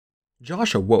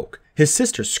Josh awoke, his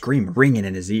sister's scream ringing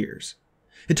in his ears.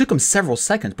 It took him several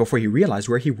seconds before he realized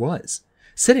where he was,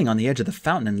 sitting on the edge of the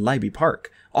fountain in Libby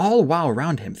Park, all while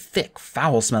around him thick,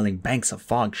 foul-smelling banks of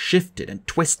fog shifted and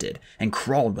twisted and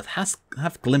crawled with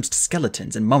half-glimpsed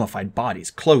skeletons and mummified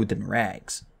bodies clothed in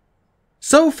rags.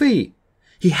 Sophie!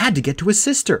 He had to get to his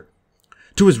sister.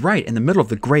 To his right, in the middle of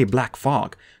the gray-black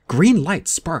fog, green light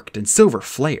sparked and silver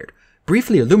flared,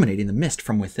 briefly illuminating the mist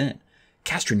from within,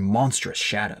 casting monstrous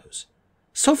shadows.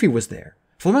 Sophie was there,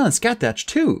 Flamel and Scathatch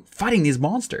too, fighting these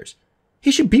monsters.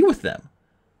 He should be with them.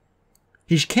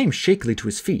 He came shakily to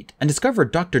his feet and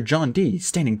discovered Dr. John Dee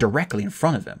standing directly in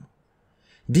front of him.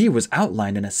 Dee was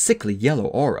outlined in a sickly yellow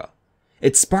aura.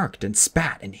 It sparked and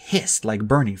spat and hissed like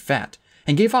burning fat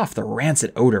and gave off the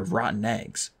rancid odor of rotten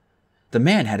eggs. The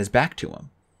man had his back to him.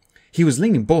 He was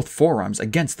leaning both forearms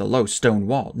against the low stone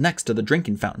wall next to the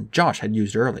drinking fountain Josh had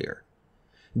used earlier.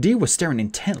 Dee was staring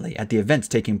intently at the events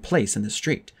taking place in the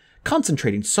street,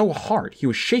 concentrating so hard he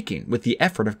was shaking with the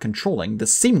effort of controlling the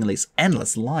seemingly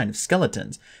endless line of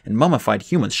skeletons and mummified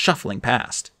humans shuffling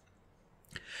past.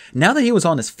 Now that he was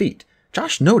on his feet,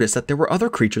 Josh noticed that there were other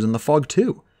creatures in the fog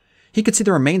too. He could see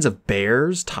the remains of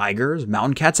bears, tigers,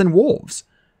 mountain cats, and wolves.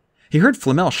 He heard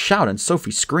Flamel shout and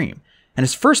Sophie scream, and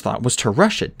his first thought was to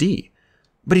rush at Dee,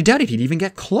 but he doubted he'd even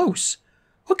get close.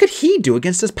 What could he do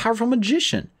against this powerful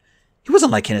magician? He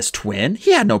wasn't like his twin.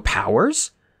 He had no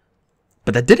powers.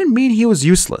 But that didn't mean he was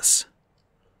useless.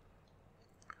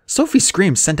 Sophie's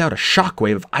scream sent out a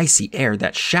shockwave of icy air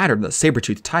that shattered the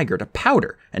saber-toothed tiger to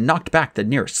powder and knocked back the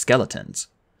nearest skeletons.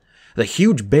 The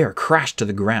huge bear crashed to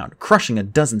the ground, crushing a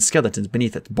dozen skeletons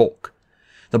beneath its bulk.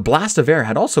 The blast of air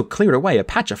had also cleared away a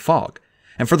patch of fog,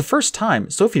 and for the first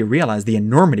time, Sophie realized the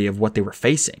enormity of what they were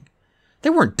facing. They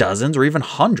weren't dozens or even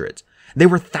hundreds. They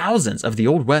were thousands of the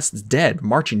Old West's dead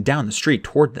marching down the street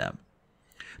toward them.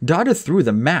 Dotted through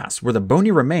the mass were the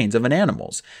bony remains of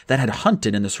animals that had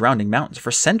hunted in the surrounding mountains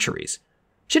for centuries.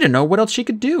 She didn't know what else she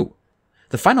could do.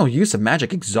 The final use of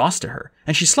magic exhausted her,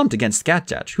 and she slumped against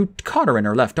Scathatch, who caught her in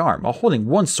her left arm while holding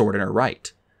one sword in her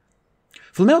right.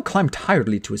 Flamel climbed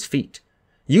tiredly to his feet.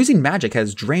 Using magic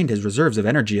has drained his reserves of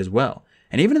energy as well,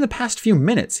 and even in the past few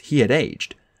minutes he had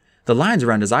aged. The lines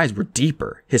around his eyes were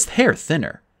deeper, his hair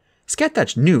thinner.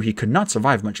 Scathatch knew he could not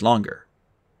survive much longer.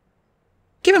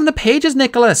 "Give him the pages,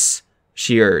 Nicholas,"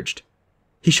 she urged.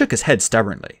 He shook his head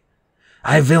stubbornly.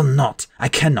 "I will not. I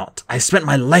cannot. I spent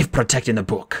my life protecting the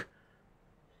book."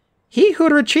 "He who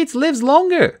retreats lives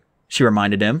longer," she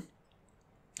reminded him.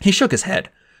 He shook his head.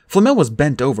 Flamel was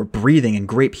bent over, breathing in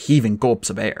great heaving gulps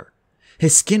of air.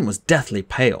 His skin was deathly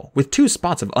pale, with 2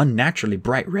 spots of unnaturally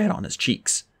bright red on his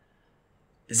cheeks.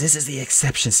 "This is the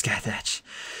exception, Scathatch.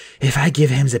 If I give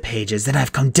him the pages, then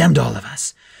I've condemned all of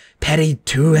us. Perry,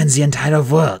 too, and the entire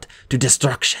world to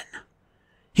destruction."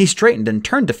 He straightened and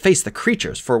turned to face the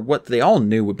creatures for what they all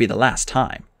knew would be the last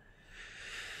time.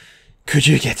 "Could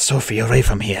you get Sophie away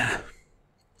from here?"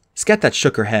 Scathatch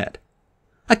shook her head.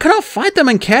 "I cannot fight them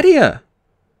and carry her."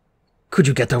 "Could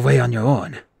you get away on your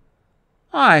own?"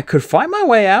 "I could fight my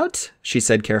way out," she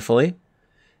said carefully.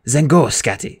 "Then go,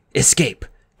 Scatty. Escape.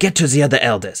 Get to the other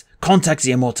elders. Contact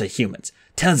the immortal humans.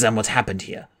 Tell them what happened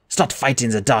here. Start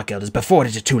fighting the Dark Elders before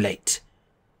it is too late."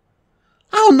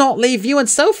 "I'll not leave you and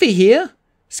Sophie here,"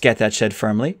 Scathatch said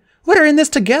firmly. "We're in this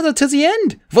together to the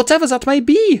end, whatever that may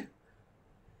be."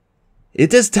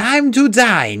 "It is time to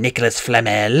die, Nicholas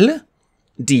Flamel,"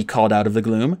 Dee called out of the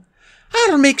gloom.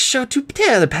 "I'll make sure to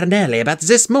tell Pernelli about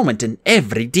this moment in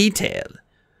every detail."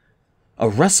 A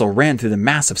rustle ran through the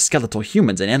mass of skeletal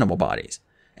humans and animal bodies,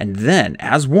 and then,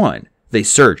 as one, they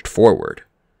surged forward.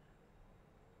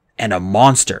 And a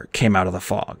monster came out of the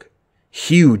fog.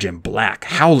 Huge and black,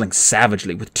 howling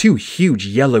savagely with 2 huge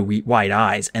yellow-white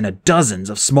eyes and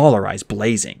dozens of smaller eyes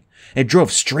blazing. It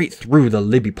drove straight through the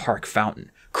Libby Park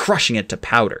fountain, crushing it to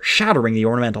powder, shattering the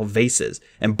ornamental vases,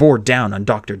 and bore down on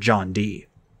Dr. John Dee.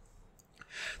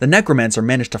 The necromancer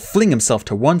managed to fling himself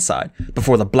to one side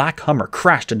before the black Hummer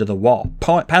crashed into the wall,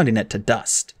 pounding it to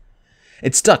dust.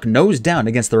 It stuck nose down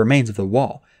against the remains of the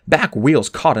wall, back wheels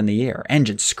caught in the air,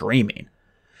 engine screaming.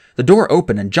 The door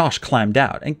opened and Josh climbed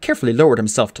out and carefully lowered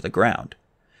himself to the ground.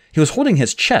 He was holding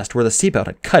his chest where the seatbelt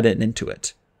had cut into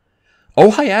it.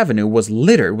 Ojai Avenue was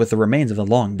littered with the remains of the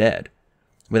long dead.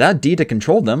 Without Dee to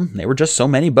control them, they were just so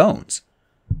many bones.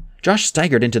 Josh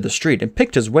staggered into the street and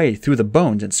picked his way through the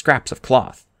bones and scraps of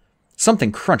cloth.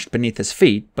 Something crunched beneath his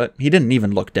feet, but he didn't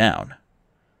even look down.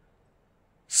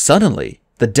 Suddenly,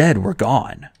 the dead were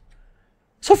gone.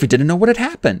 Sophie didn't know what had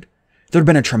happened. There had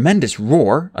been a tremendous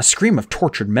roar, a scream of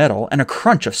tortured metal, and a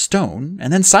crunch of stone,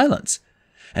 and then silence.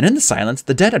 And in the silence,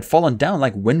 the dead had fallen down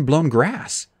like wind-blown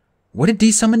grass. What did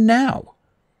Dee summon now?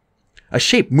 A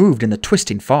shape moved in the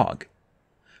twisting fog.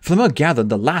 Flamel gathered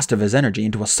the last of his energy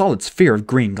into a solid sphere of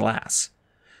green glass.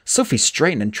 Sophie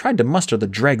straightened and tried to muster the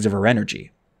dregs of her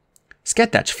energy.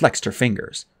 Sketdatch flexed her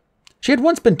fingers. She had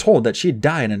once been told that she'd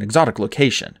die in an exotic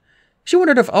location. She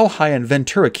wondered if Ojai and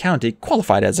Ventura County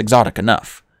qualified as exotic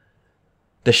enough.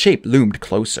 The shape loomed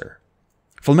closer.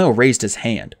 Flamel raised his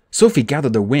hand. Sophie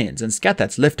gathered the winds, and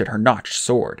Sketdatch lifted her notched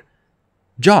sword.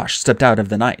 Josh stepped out of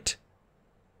the night.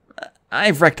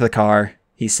 "I've wrecked the car,"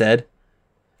 he said.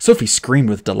 Sophie screamed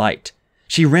with delight.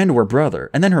 She ran to her brother,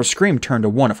 and then her scream turned to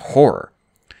one of horror.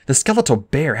 The skeletal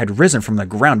bear had risen from the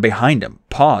ground behind him,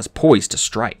 paws poised to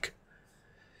strike.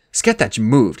 Sketdatch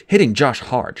moved, hitting Josh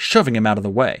hard, shoving him out of the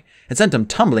way, and sent him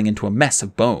tumbling into a mess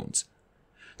of bones.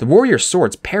 The warrior's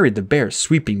swords parried the bear's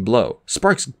sweeping blow,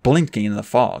 sparks blinking in the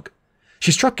fog.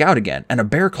 She struck out again, and a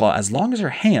bear claw as long as her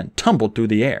hand tumbled through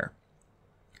the air.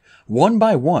 One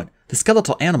by one, the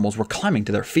skeletal animals were climbing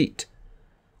to their feet.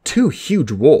 2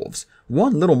 huge wolves,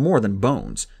 one little more than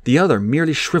bones, the other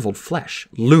merely shriveled flesh,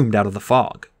 loomed out of the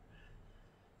fog.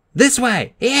 "This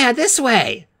way! Yeah, this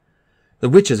way!" The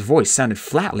witch's voice sounded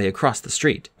flatly across the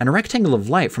street, and a rectangle of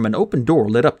light from an open door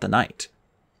lit up the night.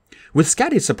 With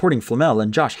Scotty supporting Flamel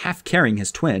and Josh half carrying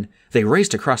his twin, they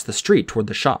raced across the street toward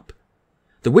the shop.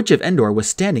 The Witch of Endor was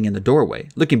standing in the doorway,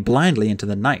 looking blindly into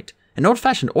the night, an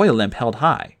old-fashioned oil lamp held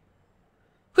high.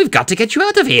 "We've got to get you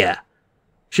out of here!"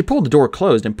 She pulled the door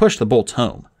closed and pushed the bolts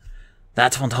home.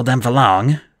 "That won't hold them for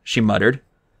long," she muttered.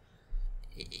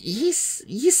 You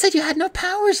said you had no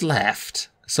powers left,"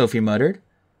 Sophie muttered.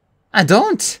 "I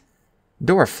don't."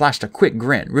 Dora flashed a quick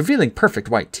grin, revealing perfect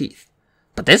white teeth.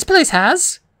 "But this place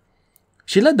has."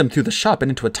 She led them through the shop and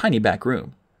into a tiny back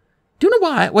room. "Do you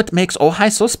know what makes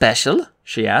Ojai so special?"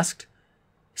 she asked.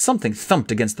 Something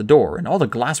thumped against the door, and all the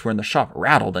glassware in the shop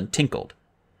rattled and tinkled.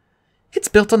 "It's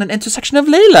built on an intersection of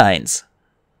ley lines."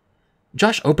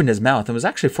 Josh opened his mouth and was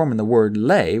actually forming the word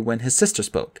ley when his sister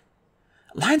spoke.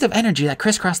 "Lines of energy that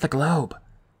crisscross the globe,"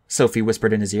 Sophie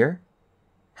whispered in his ear.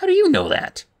 "How do you know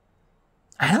that?"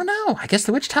 "I don't know. I guess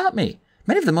the witch taught me.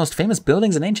 Many of the most famous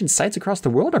buildings and ancient sites across the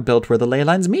world are built where the ley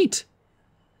lines meet."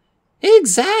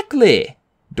 "Exactly,"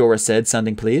 Dora said,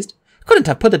 sounding pleased. "Couldn't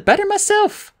have put it better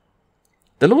myself."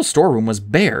 The little storeroom was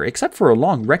bare except for a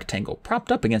long rectangle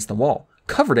propped up against the wall,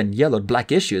 covered in yellowed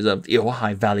black issues of the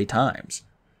Ojai Valley Times.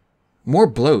 More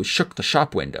blows shook the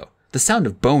shop window, the sound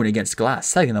of bone against glass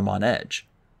setting them on edge.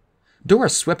 Dora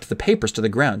swept the papers to the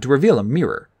ground to reveal a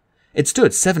mirror. It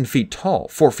stood 7 feet tall,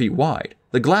 4 feet wide,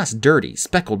 the glass dirty,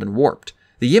 speckled and warped,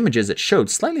 the images it showed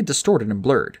slightly distorted and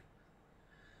blurred.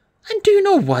 "And do you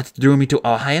know what drew me to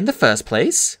Ojai in the first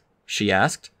place?" she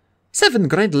asked. 7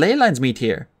 great ley lines meet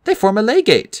here. They form a ley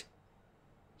gate."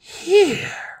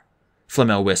 "Here,"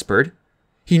 Flamel whispered.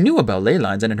 He knew about ley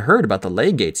lines and had heard about the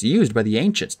ley gates used by the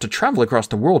ancients to travel across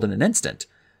the world in an instant.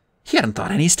 He hadn't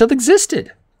thought any still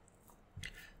existed.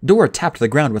 Dora tapped the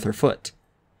ground with her foot.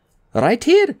 "Right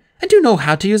here? And do you know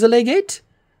how to use a ley gate?"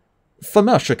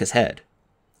 Flamel shook his head.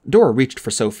 Dora reached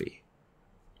for Sophie.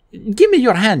 "Give me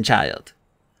your hand, child."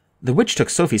 The witch took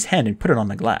Sophie's hand and put it on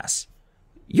the glass.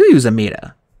 "You use a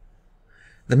mirror."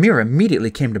 The mirror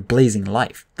immediately came to blazing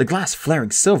life, the glass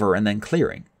flaring silver and then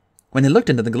clearing. When they looked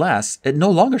into the glass, it no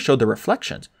longer showed the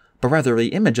reflections, but rather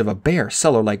the image of a bare,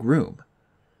 cellar-like room.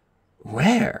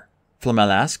 "Where?" Flamel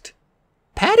asked.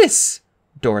 "Paris,"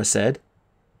 Dora said.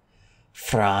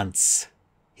 "France."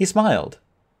 He smiled.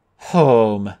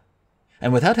 "Home."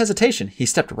 And without hesitation, he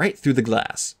stepped right through the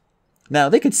glass. Now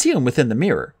they could see him within the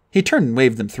mirror. He turned and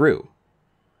waved them through.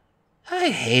 "I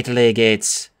hate ley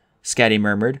gates," Scatty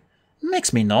murmured.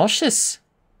 "Makes me nauseous."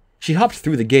 She hopped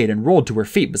through the gate and rolled to her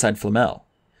feet beside Flamel.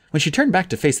 When she turned back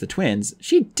to face the twins,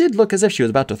 she did look as if she was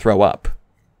about to throw up.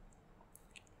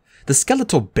 The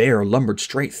skeletal bear lumbered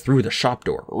straight through the shop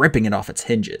door, ripping it off its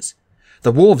hinges.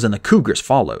 The wolves and the cougars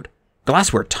followed.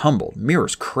 Glassware tumbled,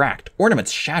 mirrors cracked,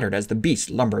 ornaments shattered as the beast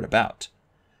lumbered about.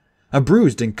 A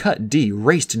bruised and cut Dee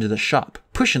raced into the shop,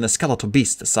 pushing the skeletal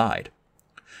beast aside.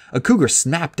 A cougar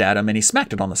snapped at him and he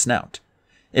smacked it on the snout.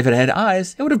 If it had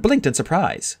eyes, it would have blinked in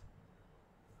surprise.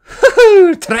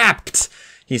 "Hoo-hoo! Trapped!"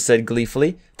 he said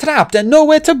gleefully. "Trapped and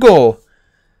nowhere to go!"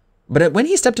 But when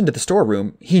he stepped into the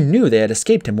storeroom, he knew they had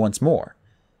escaped him once more.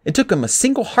 It took him a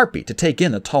single heartbeat to take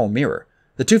in the tall mirror,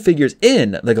 the 2 figures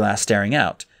in the glass staring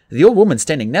out, the old woman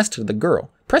standing next to the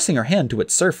girl, pressing her hand to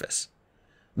its surface.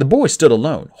 The boy stood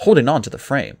alone, holding on to the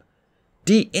frame.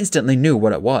 Dee instantly knew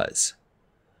what it was.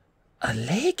 "A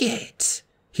ley gate,"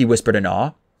 he whispered in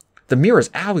awe. The mirrors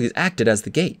always acted as the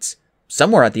gates.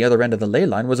 Somewhere at the other end of the ley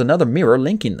line was another mirror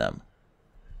linking them.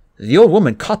 The old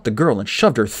woman caught the girl and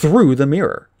shoved her through the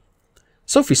mirror.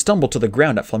 Sophie stumbled to the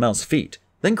ground at Flamel's feet,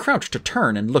 then crouched to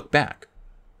turn and look back.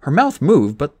 Her mouth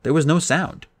moved, but there was no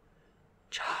sound.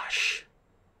 Josh.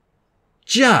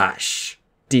 Josh,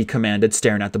 Dee commanded,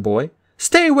 staring at the boy.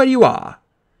 Stay where you are.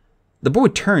 The boy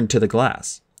turned to the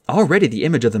glass. Already the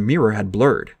image of the mirror had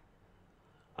blurred.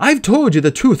 I've told you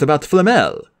the truth about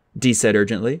Flamel, Dee said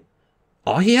urgently.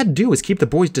 All he had to do was keep the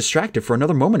boys distracted for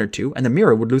another moment or two, and the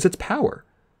mirror would lose its power.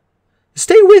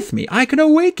 Stay with me. I can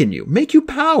awaken you, make you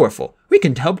powerful. We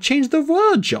can help change the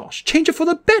world, Josh. Change it for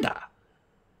the better.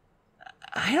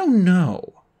 I don't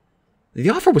know. The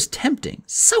offer was tempting,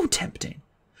 so tempting.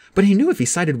 But he knew if he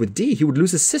sided with Dee, he would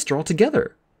lose his sister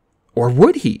altogether. Or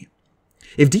would he?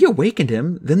 If Dee awakened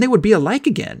him, then they would be alike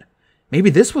again. Maybe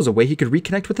this was a way he could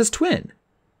reconnect with his twin.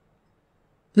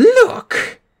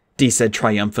 Look, Dee said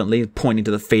triumphantly, pointing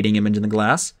to the fading image in the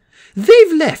glass.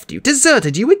 They've left you,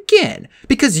 deserted you again,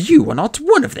 because you are not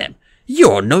one of them.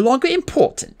 You're no longer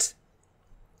important.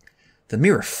 The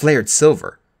mirror flared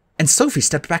silver, and Sophie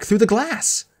stepped back through the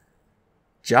glass.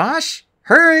 Josh,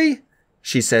 hurry,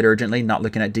 she said urgently, not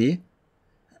looking at Dee.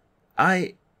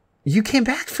 You came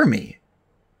back for me.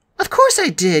 Of course I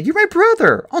did. You're my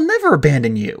brother. I'll never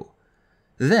abandon you.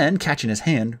 Then, catching his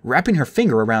hand, wrapping her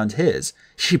finger around his,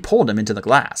 she pulled him into the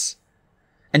glass.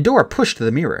 And Dora pushed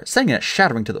the mirror, sending it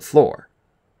shattering to the floor.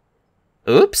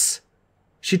 Oops!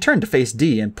 She turned to face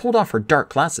Dee and pulled off her dark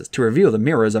glasses to reveal the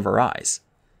mirrors of her eyes.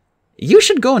 You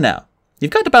should go now.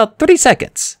 You've got about 30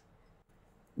 seconds.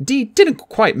 Dee didn't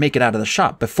quite make it out of the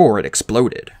shop before it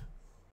exploded.